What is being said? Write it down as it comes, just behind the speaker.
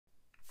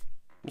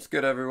What's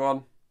good,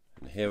 everyone?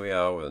 And here we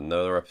are with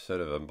another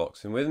episode of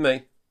Unboxing with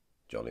me,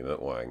 Johnny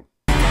McWang.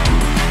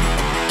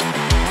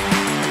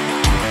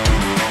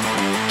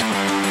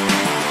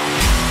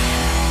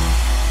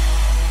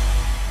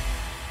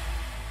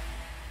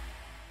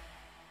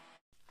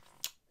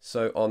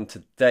 So on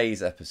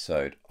today's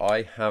episode,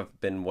 I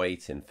have been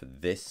waiting for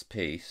this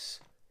piece.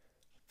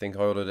 I think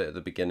I ordered it at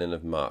the beginning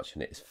of March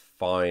and it's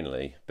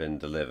finally been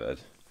delivered.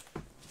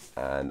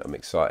 And I'm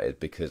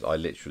excited because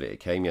it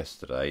came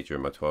yesterday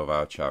during my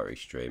 12-hour charity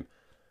stream.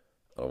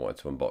 And I wanted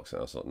to unbox it.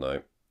 I thought,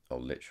 no,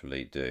 I'll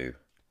literally do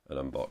an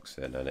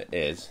unboxing. And it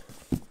is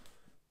the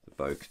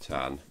Bo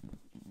Katan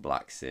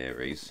Black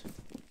Series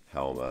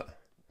helmet.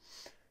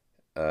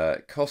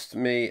 It cost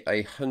me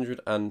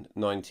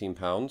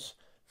 £119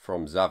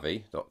 from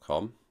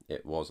Zavvi.com.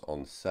 It was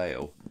on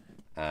sale.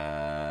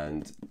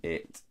 And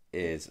it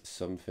is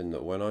something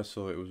that when I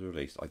saw it was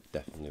released, I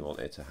definitely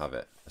wanted to have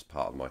it as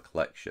part of my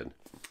collection.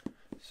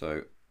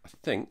 So I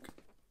think,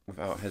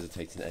 without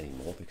hesitating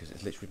anymore, because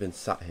it's literally been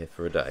sat here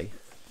for a day,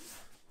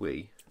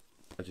 we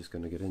are just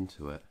going to get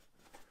into it.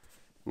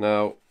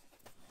 Now,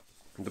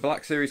 the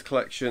Black Series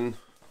collection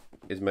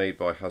is made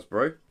by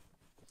Hasbro.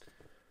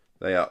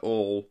 They are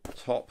all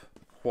top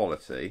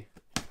quality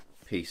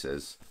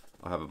pieces.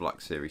 I have a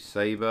Black Series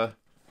saber.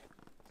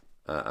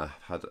 I've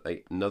had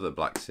another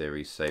Black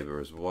Series saber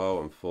as well,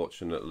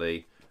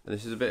 unfortunately. And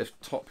this is a bit of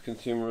top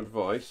consumer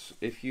advice.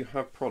 If you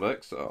have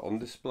products that are on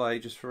display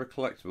just for a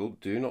collectible,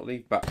 do not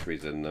leave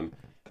batteries in them,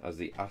 as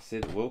the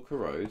acid will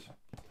corrode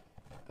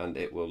and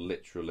it will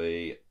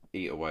literally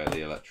eat away at the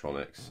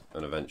electronics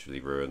and eventually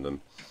ruin them.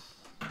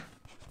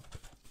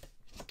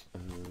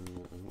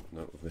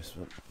 No, we've missed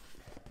one.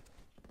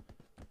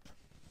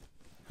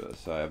 But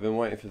so I've been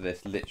waiting for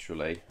this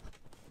literally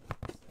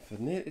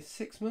for nearly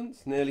 6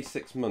 months. Nearly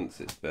 6 months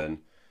it's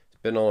been.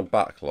 It's been on a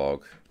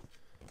backlog.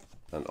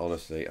 And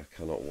honestly, I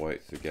cannot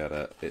wait to get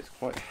it. It's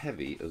quite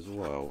heavy as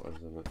well, as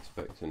I'm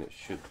expecting it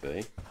should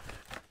be.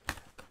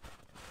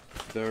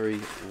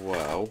 Very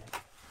well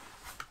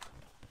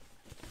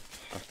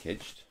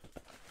packaged.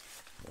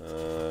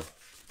 That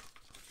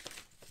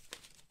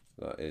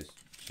is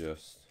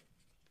just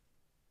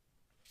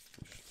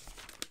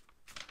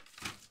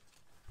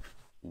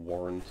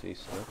warranty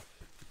stuff.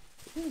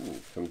 Ooh,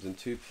 comes in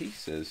 2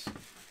 pieces.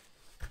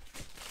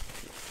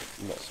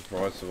 I'm not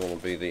surprised, one will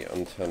be the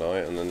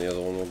antennae and then the other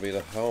one will be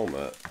the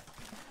helmet.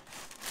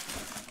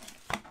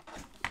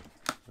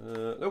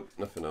 Nope,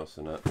 nothing else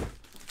in it.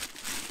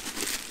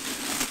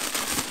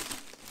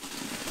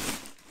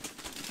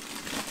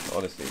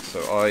 Honestly, so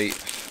I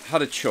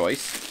had a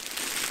choice.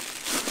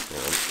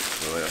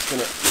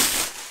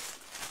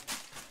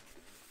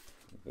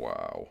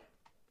 Wow,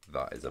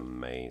 that is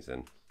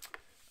amazing.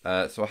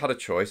 So I had a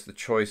choice, the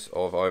choice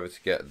of either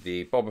to get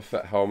the Boba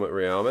Fett helmet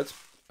re-armored.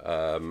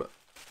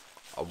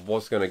 I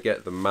was going to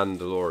get the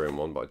Mandalorian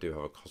one, but I do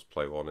have a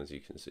cosplay one, as you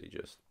can see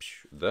just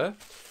there.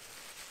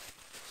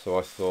 So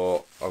I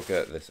thought I'll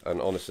get this.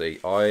 And honestly,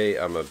 I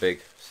am a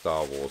big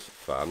Star Wars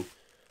fan.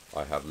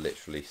 I have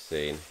literally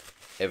seen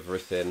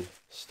everything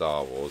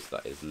Star Wars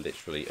that is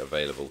literally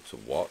available to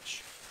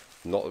watch.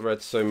 Not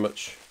read so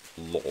much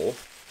lore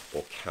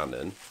or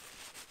canon,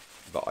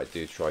 but I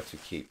do try to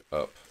keep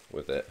up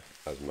with it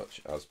as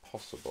much as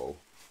possible.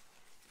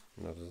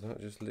 Now, does that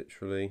just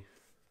literally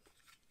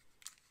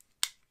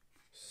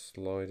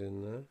slide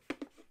in there?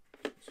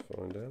 Let's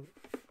find out.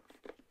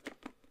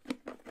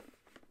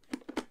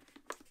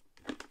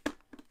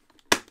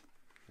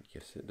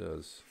 Yes, it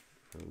does.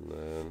 And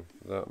then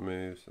that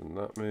moves and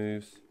that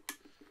moves.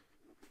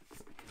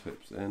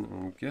 Clips in.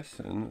 I'm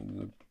guessing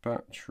the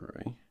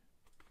battery.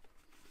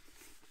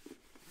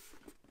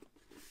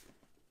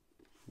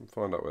 We'll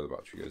find out where the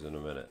battery goes in a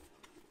minute.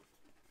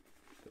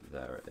 But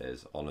there it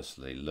is.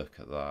 Honestly, look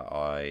at that.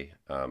 I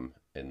am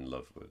in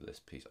love with this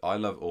piece. I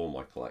love all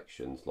my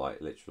collections, like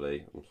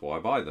literally, that's why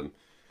I buy them.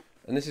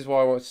 And this is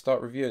why I want to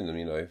start reviewing them,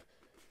 you know.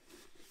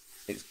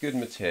 It's good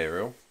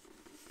material.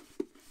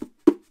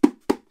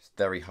 It's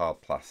very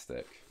hard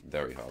plastic,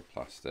 very hard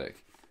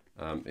plastic.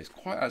 It's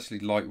quite actually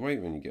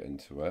lightweight when you get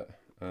into it.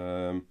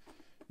 The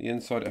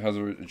inside it has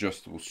an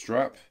adjustable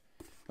strap.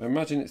 I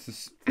imagine it's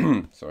this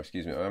sorry,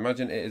 excuse me. I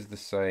imagine it is the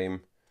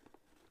same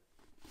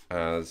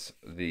as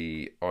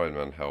the Iron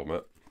Man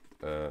helmet.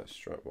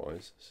 Strap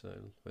wise, so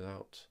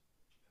without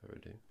further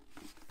ado,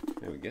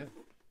 here we go.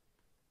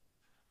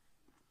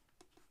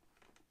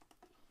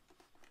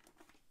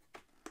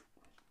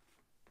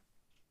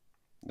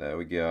 There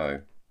we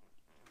go.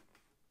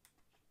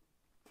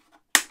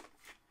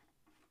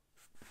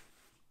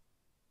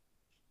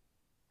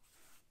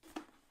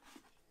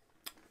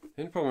 The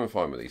only problem I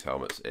find with these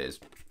helmets is,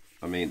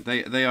 I mean,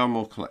 they are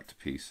more collector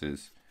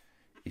pieces.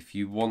 If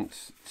you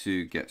want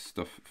to get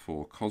stuff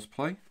for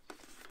cosplay,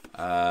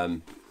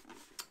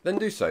 then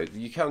do so.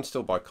 You can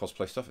still buy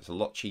cosplay stuff. It's a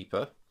lot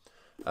cheaper,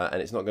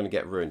 and it's not going to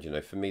get ruined. You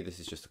know, for me, this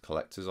is just a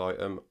collector's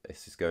item.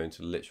 This is going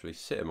to literally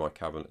sit in my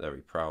cabinet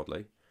very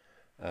proudly,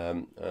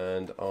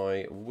 and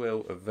I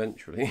will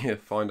eventually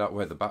find out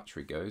where the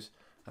battery goes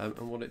and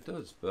what it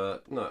does.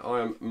 But no,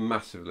 I am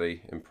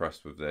massively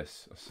impressed with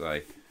this. I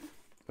say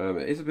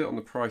it is a bit on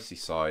the pricey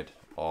side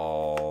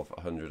of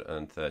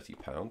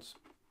 £130,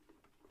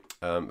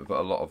 but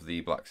a lot of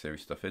the Black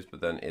Series stuff is,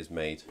 but then it is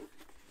made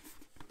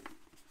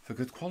for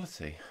good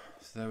quality.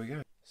 So there we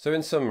go. So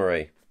in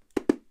summary,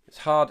 it's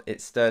hard,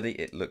 it's sturdy,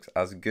 it looks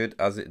as good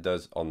as it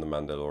does on the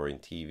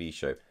Mandalorian TV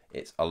show.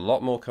 It's a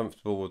lot more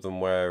comfortable than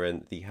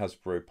wearing the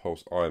Hasbro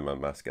Pulse Iron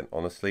Man mask, and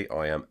honestly,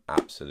 I am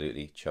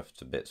absolutely chuffed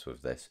to bits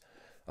with this.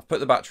 I've put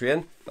the battery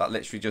in. That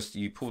literally just,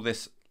 you pull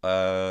this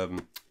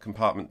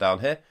compartment down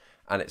here,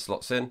 and it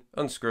slots in,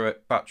 unscrew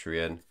it,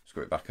 battery in,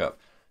 screw it back up.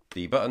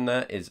 The button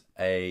there is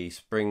a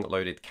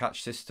spring-loaded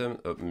catch system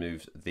that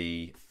moves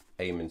the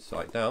aiming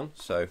sight down,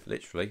 so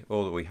literally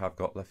all that we have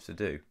got left to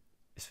do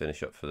is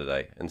finish up for the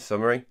day. In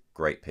summary,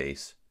 great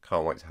piece.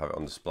 Can't wait to have it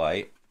on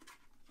display.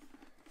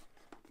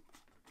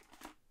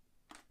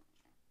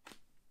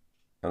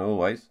 And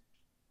always,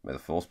 may the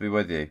force be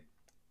with you.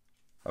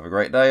 Have a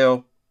great day,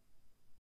 all.